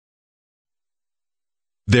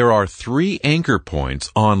There are 3 anchor points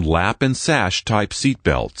on lap and sash type seat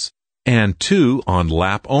belts, and 2 on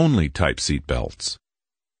lap-only type seat belts.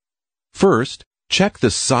 First, check the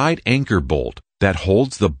side anchor bolt that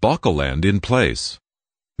holds the buckle end in place.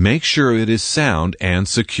 Make sure it is sound and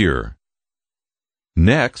secure.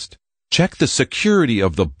 Next, check the security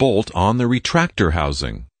of the bolt on the retractor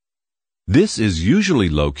housing. This is usually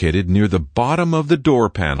located near the bottom of the door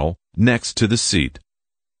panel next to the seat.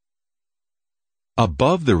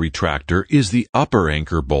 Above the retractor is the upper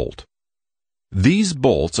anchor bolt. These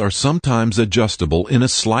bolts are sometimes adjustable in a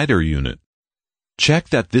slider unit. Check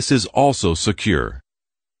that this is also secure.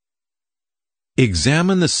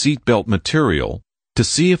 Examine the seatbelt material to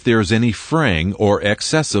see if there is any fraying or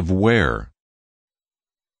excessive wear.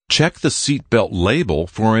 Check the seatbelt label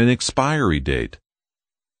for an expiry date.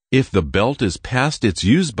 If the belt is past its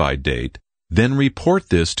use-by date, then report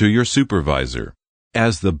this to your supervisor,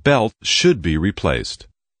 as the belt should be replaced.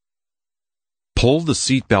 Pull the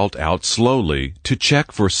seatbelt out slowly to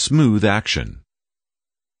check for smooth action.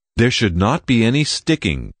 There should not be any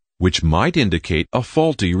sticking, which might indicate a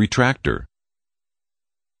faulty retractor.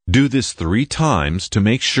 Do this 3 times to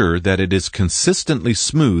make sure that it is consistently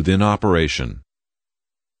smooth in operation.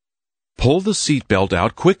 Pull the seatbelt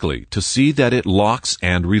out quickly to see that it locks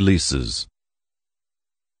and releases.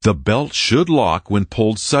 The belt should lock when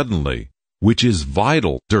pulled suddenly, which is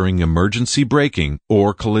vital during emergency braking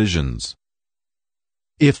or collisions.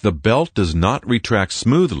 If the belt does not retract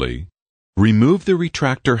smoothly, remove the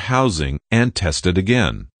retractor housing and test it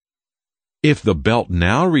again. If the belt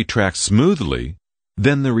now retracts smoothly,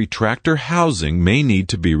 then the retractor housing may need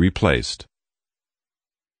to be replaced.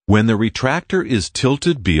 When the retractor is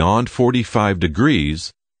tilted beyond 45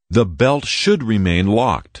 degrees, the belt should remain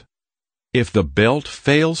locked. If the belt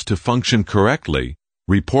fails to function correctly,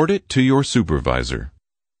 report it to your supervisor.